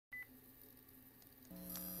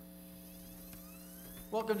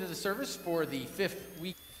Welcome to the service for the fifth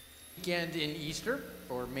weekend in Easter,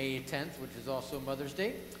 or May 10th, which is also Mother's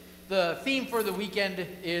Day. The theme for the weekend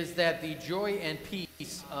is that the joy and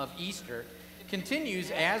peace of Easter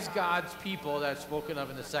continues as God's people, that's spoken of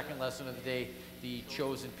in the second lesson of the day, the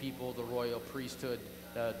chosen people, the royal priesthood,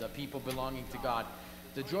 the people belonging to God.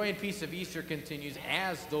 The joy and peace of Easter continues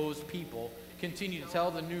as those people continue to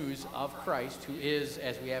tell the news of Christ, who is,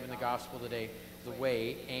 as we have in the gospel today, the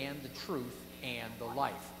way and the truth and the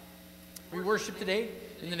life. We worship today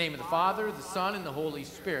in the name of the Father, the Son, and the Holy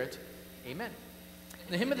Spirit. Amen.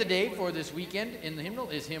 The hymn of the day for this weekend in the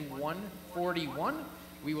hymnal is hymn 141.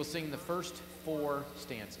 We will sing the first 4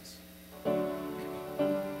 stanzas.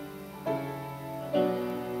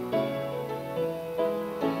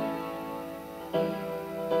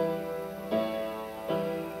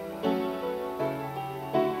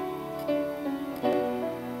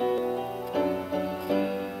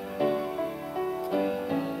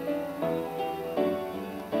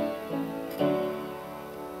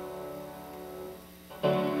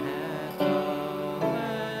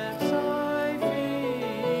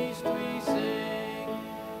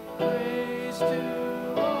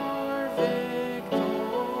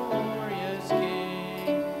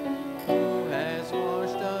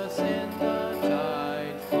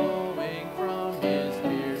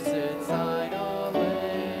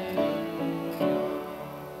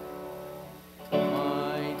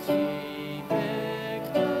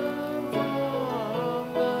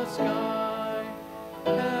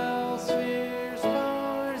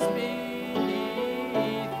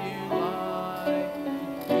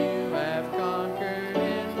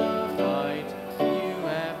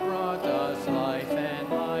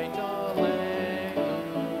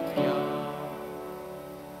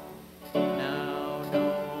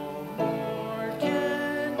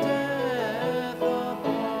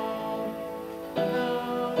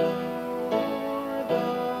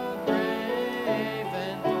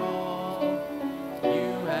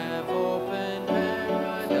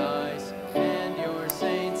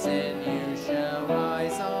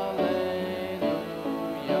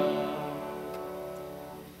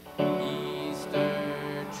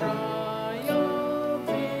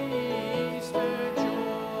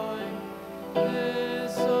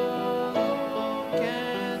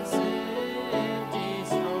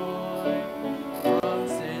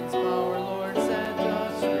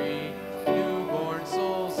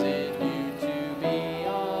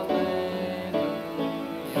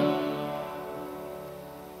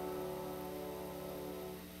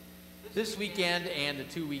 This weekend and the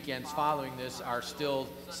 2 weekends following this are still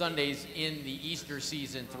Sundays in the Easter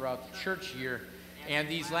season throughout the church year. And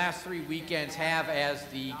these last 3 weekends have as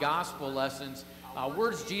the gospel lessons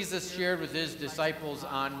words Jesus shared with his disciples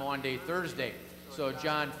on Maundy, Thursday. So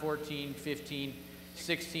John 14, 15,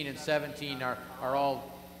 16, and 17 are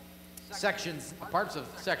all sections, parts of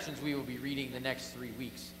sections we will be reading the next 3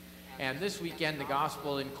 weeks. And this weekend the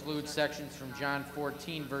gospel includes sections from John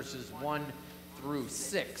 14 verses 1 through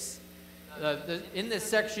 6. In this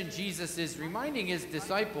section, Jesus is reminding his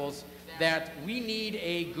disciples that we need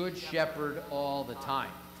a good shepherd all the time.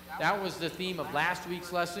 That was the theme of last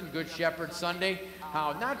week's lesson, Good Shepherd Sunday,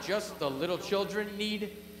 how not just the little children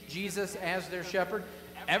need Jesus as their shepherd,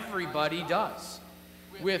 everybody does.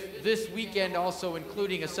 With this weekend also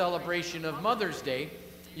including a celebration of Mother's Day,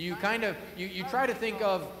 you try to think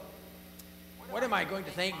of, what am I going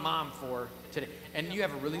to thank Mom for today? And you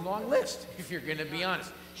have a really long list, if you're going to be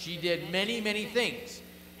honest. She did many, many things,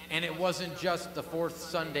 and it wasn't just the 4th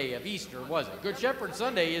Sunday of Easter, was it? Good Shepherd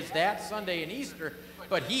Sunday is that Sunday in Easter,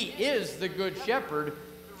 but he is the Good Shepherd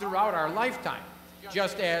throughout our lifetime,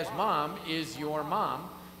 just as Mom is your mom,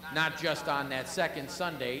 not just on that 2nd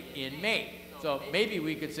Sunday in May. So maybe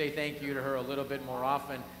we could say thank you to her a little bit more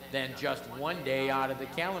often than just one day out of the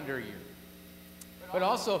calendar year. But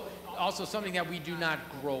also something that we do not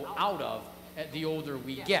grow out of the older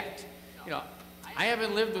we get. You know, I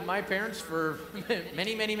haven't lived with my parents for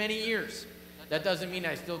many, many, many years. That doesn't mean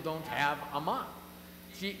I still don't have a mom.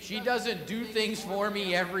 She doesn't do things for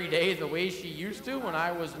me every day the way she used to when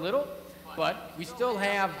I was little, but we still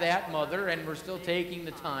have that mother, and we're still taking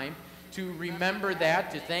the time to remember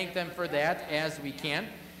that, to thank them for that as we can.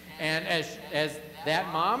 And as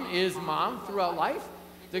that mom is mom throughout life,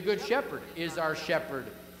 the Good Shepherd is our shepherd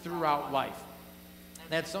throughout life.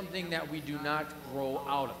 That's something that we do not grow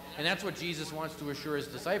out of. And that's what Jesus wants to assure his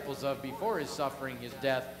disciples of before his suffering, his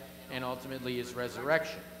death, and ultimately his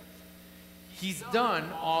resurrection. He's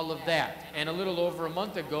done all of that. And a little over a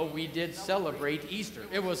month ago, we did celebrate Easter.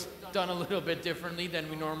 It was done a little bit differently than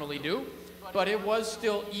we normally do, but it was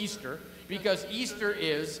still Easter, because Easter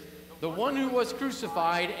is The one who was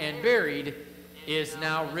crucified and buried is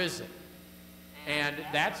now risen. And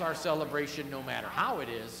that's our celebration no matter how it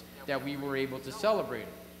is that we were able to celebrate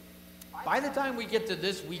it. By the time we get to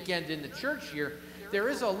this weekend in the church here, there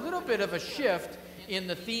is a little bit of a shift in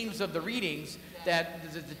the themes of the readings,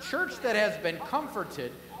 that the church that has been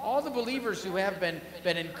comforted, all the believers who have been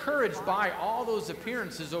encouraged by all those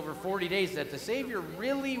appearances over 40 days that the Savior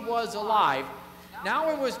really was alive. Now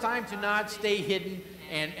it was time to not stay hidden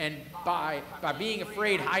and by being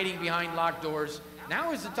afraid, hiding behind locked doors.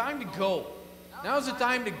 Now is the time to go. Now is the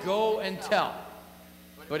time to go and tell.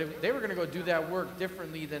 But if they were going to go do that work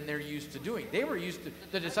differently than they're used to doing. They were used to,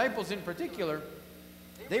 the disciples in particular,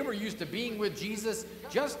 they were used to being with Jesus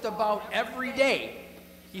just about every day.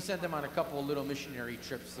 He sent them on a couple of little missionary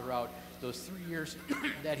trips throughout those 3 years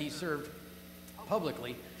that he served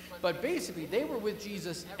publicly. But basically, they were with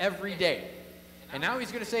Jesus every day. And now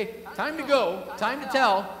he's going to say, time to go, time to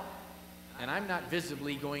tell, and I'm not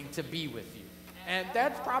visibly going to be with you. And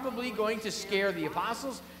that's probably going to scare the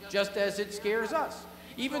apostles just as it scares us.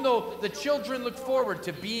 Even though the children look forward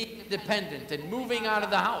to being independent and moving out of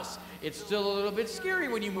the house, it's still a little bit scary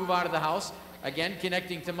when you move out of the house. Again,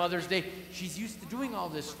 connecting to Mother's Day, she's used to doing all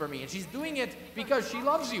this for me, and she's doing it because she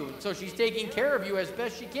loves you, and so she's taking care of you as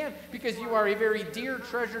best she can because you are a very dear,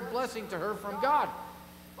 treasured blessing to her from God.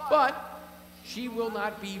 But she will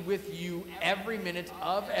not be with you every minute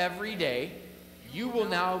of every day. You will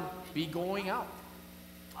now be going out.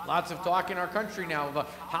 Lots of talk in our country now about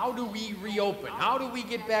how do we reopen? How do we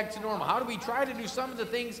get back to normal? How do we try to do some of the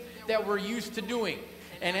things that we're used to doing?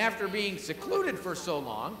 And after being secluded for so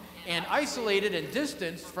long and isolated and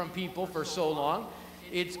distanced from people for so long,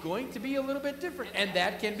 it's going to be a little bit different, and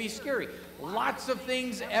that can be scary. Lots of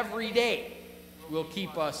things every day will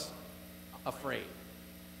keep us afraid.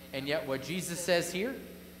 And yet what Jesus says here,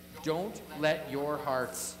 don't let your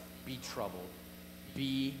hearts be troubled.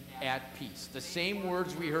 Be at peace. The same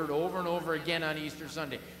words we heard over and over again on Easter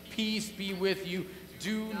Sunday. Peace be with you.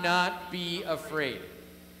 Do not be afraid.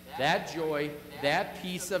 That joy, that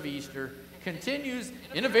peace of Easter continues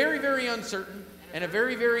in a very, very uncertain and a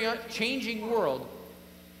very, very changing world.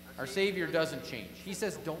 Our Savior doesn't change. He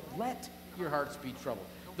says, don't let your hearts be troubled.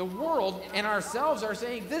 The world and ourselves are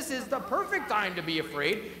saying this is the perfect time to be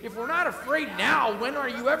afraid. If we're not afraid now, when are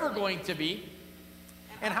you ever going to be?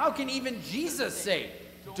 And how can even Jesus say,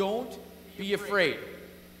 don't be afraid?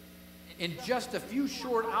 In just a few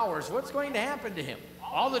short hours, what's going to happen to him?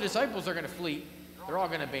 All the disciples are going to flee. They're all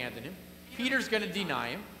going to abandon him. Peter's going to deny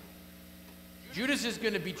him. Judas is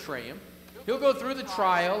going to betray him. He'll go through the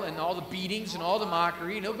trial and all the beatings and all the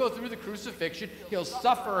mockery, and he'll go through the crucifixion. He'll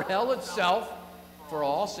suffer hell itself for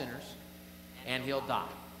all sinners, and he'll die.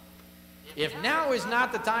 If now is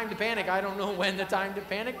not the time to panic, I don't know when the time to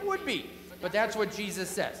panic would be. But that's what Jesus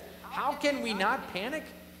says. How can we not panic?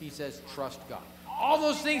 He says, trust God. All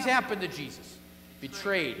those things happened to Jesus.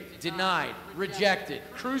 Betrayed, denied, rejected,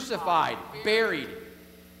 crucified, buried.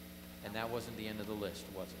 And that wasn't the end of the list,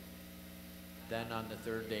 was it? Then on the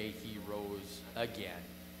third day, he rose again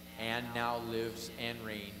and now lives and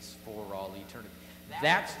reigns for all eternity.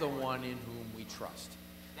 That's the one in whom we trust.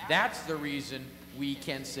 That's the reason we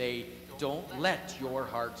can say, don't let your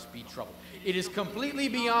hearts be troubled. It is completely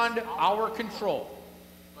beyond our control,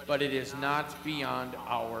 but it is not beyond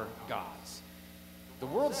our God's. The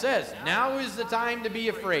world says, now is the time to be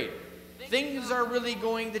afraid. Things are really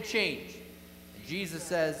going to change. And Jesus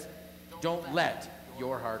says, don't let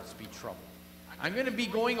your hearts be troubled. I'm going to be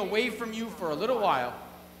going away from you for a little while,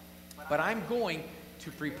 but I'm going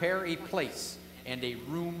to prepare a place and a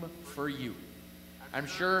room for you. I'm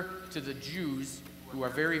sure to the Jews, who are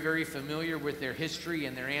very, very familiar with their history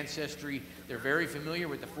and their ancestry, they're very familiar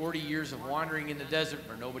with the 40 years of wandering in the desert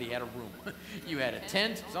where nobody had a room. You had a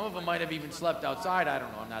tent. Some of them might have even slept outside. I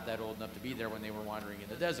don't know. I'm not that old enough to be there when they were wandering in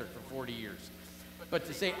the desert for 40 years. But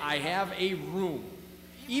to say, I have a room,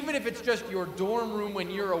 even if it's just your dorm room when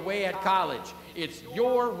you're away at college, it's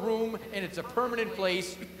your room and it's a permanent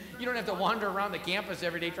place. You don't have to wander around the campus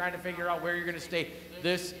every day trying to figure out where you're going to stay.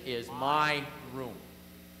 This is my room.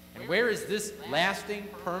 And where is this lasting,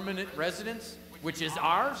 permanent residence, which is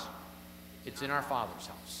ours? It's in our Father's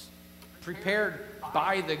house, prepared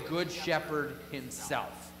by the Good Shepherd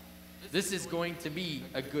himself. This is going to be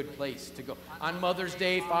a good place to go. On Mother's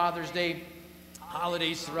Day, Father's Day,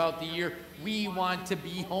 holidays throughout the year, we want to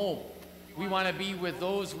be home. We want to be with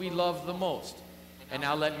those we love the most. And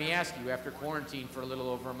now let me ask you, after quarantine for a little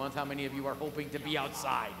over a month, how many of you are hoping to be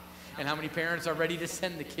outside? And how many parents are ready to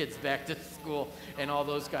send the kids back to school and all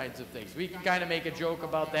those kinds of things? We can kind of make a joke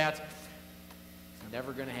about that. It's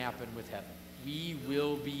never going to happen with heaven. We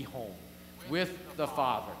will be home with the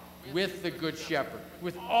Father, with the Good Shepherd,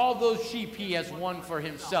 with all those sheep he has won for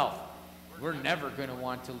himself. We're never going to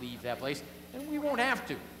want to leave that place, and we won't have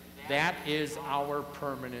to. That is our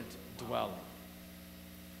permanent dwelling.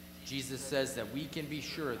 Jesus says that we can be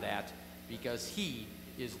sure of that because he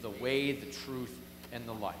is the way, the truth, and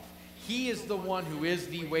the life. He is the one who is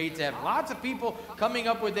the way to heaven. Lots of people coming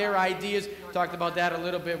up with their ideas. Talked about that a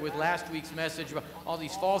little bit with last week's message, about all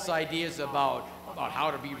these false ideas about how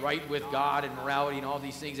to be right with God and morality and all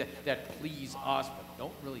these things that please us but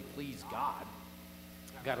don't really please God.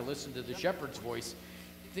 You've got to listen to the shepherd's voice.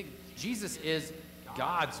 Jesus is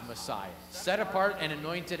God's Messiah, set apart and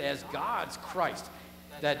anointed as God's Christ.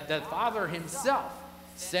 That the Father himself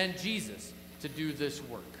sent Jesus to do this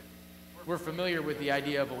work. We're familiar with the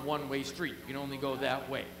idea of a one-way street. You can only go that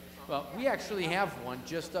way. Well, we actually have one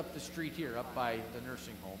just up the street here, up by the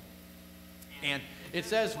nursing home. And it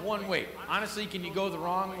says one way. Honestly, can you go the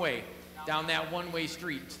wrong way down that one-way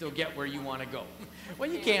street and still get where you want to go?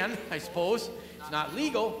 Well, you can, I suppose. It's not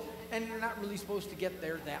legal, and you're not really supposed to get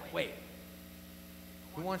there that way.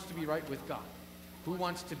 Who wants to be right with God? Who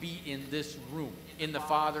wants to be in this room, in the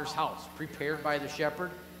Father's house, prepared by the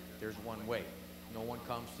shepherd? There's one way. No one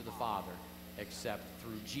comes to the Father except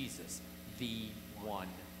through Jesus, the one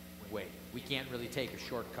way. We can't really take a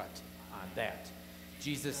shortcut on that.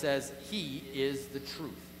 Jesus says he is the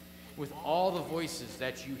truth. With all the voices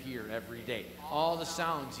that you hear every day, all the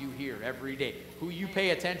sounds you hear every day, who you pay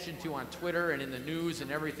attention to on Twitter and in the news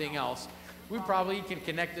and everything else, we probably can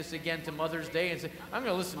connect this again to Mother's Day and say, I'm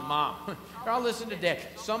going to listen to Mom, or I'll listen to Dad.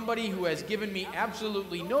 Somebody who has given me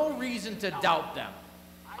absolutely no reason to doubt them.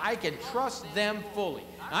 I can trust them fully.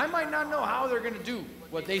 I might not know how they're going to do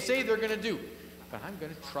what they say they're going to do, but I'm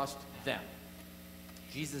going to trust them.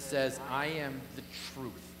 Jesus says, I am the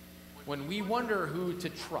truth. When we wonder who to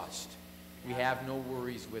trust, we have no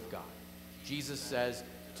worries with God. Jesus says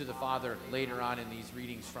to the Father later on in these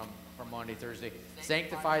readings from Monday, Thursday,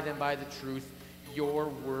 sanctify them by the truth. Your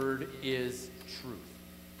word is truth.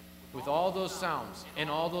 With all those sounds and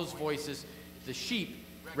all those voices, the sheep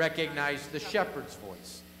recognize the shepherd's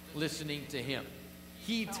voice, listening to him.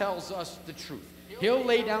 He tells us the truth. He'll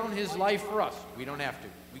lay down his life for us. We don't have to.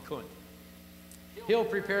 We couldn't. He'll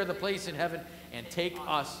prepare the place in heaven and take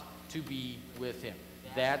us to be with him.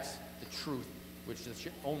 That's the truth which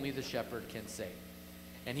only the shepherd can say.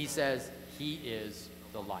 And he says he is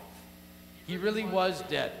the life. He really was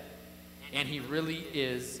dead, and he really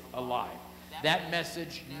is alive. That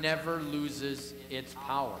message never loses its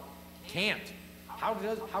power. Can't. How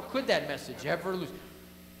could that message ever lose?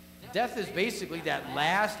 Death is basically that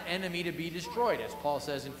last enemy to be destroyed, as Paul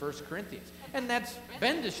says in 1 Corinthians. And that's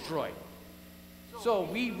been destroyed. So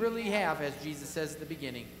we really have, as Jesus says at the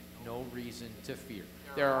beginning, no reason to fear.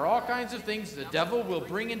 There are all kinds of things the devil will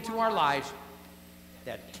bring into our lives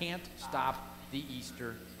that can't stop the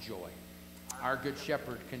Easter joy. Our Good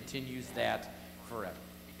Shepherd continues that forever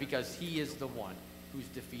because he is the one who's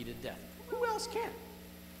defeated death. Who else can?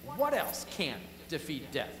 What else can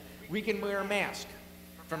defeat death? We can wear a mask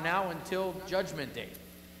from now until Judgment Day.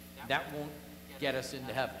 That won't get us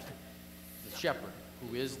into heaven. The shepherd,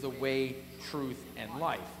 who is the way, truth, and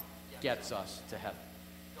life, gets us to heaven.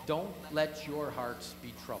 Don't let your hearts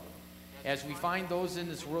be troubled. As we find those in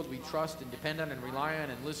this world we trust and depend on and rely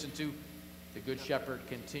on and listen to, the Good Shepherd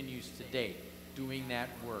continues today doing that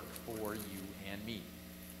work for you and me.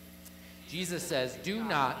 Jesus says, do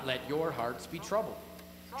not let your hearts be troubled.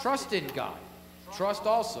 Trust in God. Trust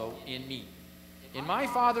also in me. In my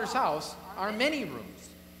Father's house are many rooms.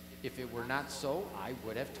 If it were not so, I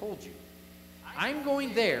would have told you. I'm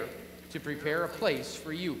going there to prepare a place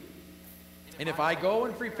for you. And if I go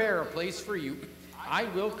and prepare a place for you, I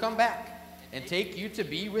will come back and take you to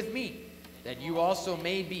be with me, that you also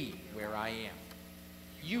may be where I am.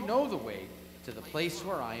 You know the way to the place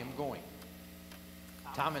where I am going.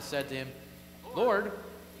 Thomas said to him, Lord,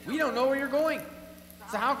 we don't know where you're going,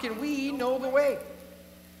 so how can we know the way?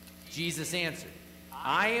 Jesus answered,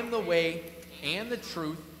 I am the way and the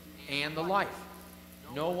truth and the life.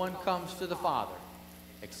 No one comes to the Father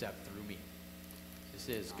except through me. This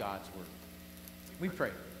is God's word. We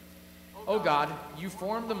pray. Oh God, you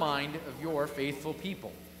formed the mind of your faithful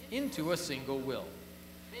people into a single will.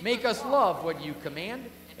 Make us love what you command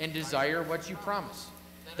and desire what you promise,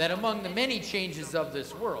 that among the many changes of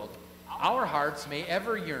this world, our hearts may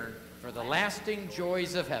ever yearn for the lasting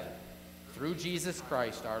joys of heaven. Through Jesus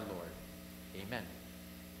Christ our Lord. Amen.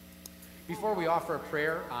 Before we offer a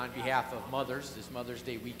prayer on behalf of mothers this Mother's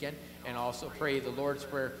Day weekend, and also pray the Lord's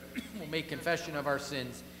Prayer, we'll make confession of our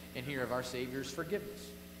sins and hear of our Savior's forgiveness.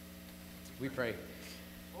 We pray.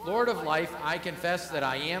 Lord of life, I confess that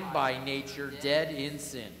I am by nature dead in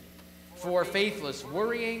sin. for faithless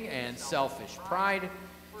worrying and selfish pride,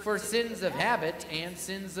 for sins of habit and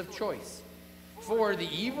sins of choice. For the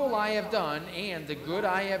evil I have done and the good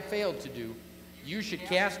I have failed to do, you should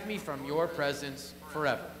cast me from your presence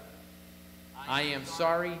forever. I am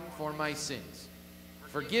sorry for my sins.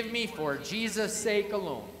 Forgive me for Jesus' sake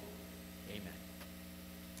alone. Amen.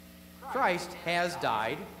 Christ has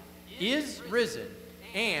died, is risen,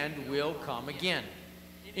 and will come again.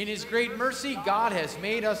 In his great mercy, God has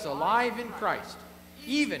made us alive in Christ,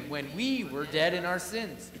 even when we were dead in our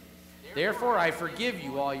sins. Therefore, I forgive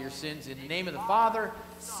you all your sins in the name of the Father,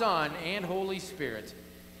 Son, and Holy Spirit.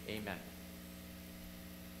 Amen.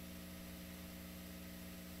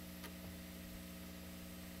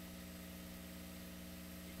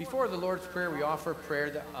 Before the Lord's Prayer, we offer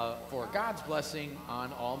prayer for God's blessing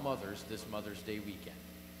on all mothers this Mother's Day weekend.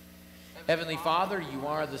 Heavenly Father, you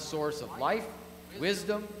are the source of life,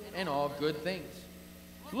 wisdom, and all good things.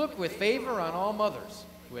 Look with favor on all mothers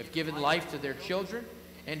who have given life to their children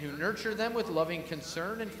and who nurture them with loving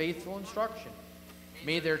concern and faithful instruction.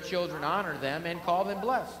 May their children honor them and call them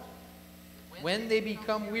blessed. When they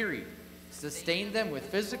become weary, sustain them with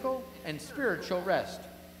physical and spiritual rest.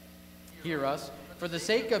 Hear us for the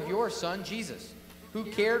sake of your Son, Jesus, who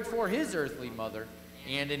cared for his earthly mother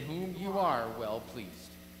and in whom you are well pleased.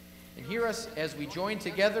 And hear us as we join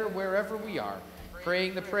together wherever we are,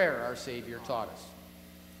 praying the prayer our Savior taught us.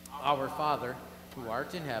 Our Father, who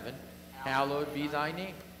art in heaven, hallowed be thy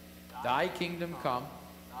name. Thy kingdom come,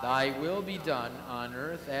 thy will be done on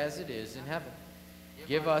earth as it is in heaven.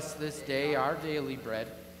 Give us this day our daily bread,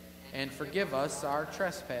 and forgive us our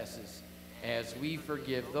trespasses, as we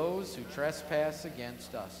forgive those who trespass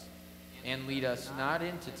against us. And lead us not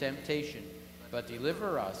into temptation, but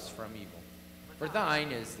deliver us from evil. For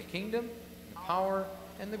thine is the kingdom, the power,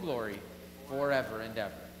 and the glory, forever and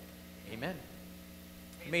ever. Amen.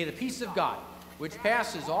 May the peace of God, which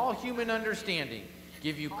passes all human understanding,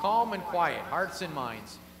 give you calm and quiet hearts and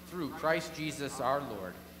minds through Christ Jesus our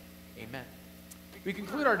Lord. Amen. We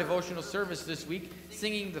conclude our devotional service this week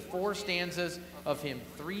singing the 4 stanzas of hymn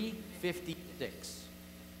 356.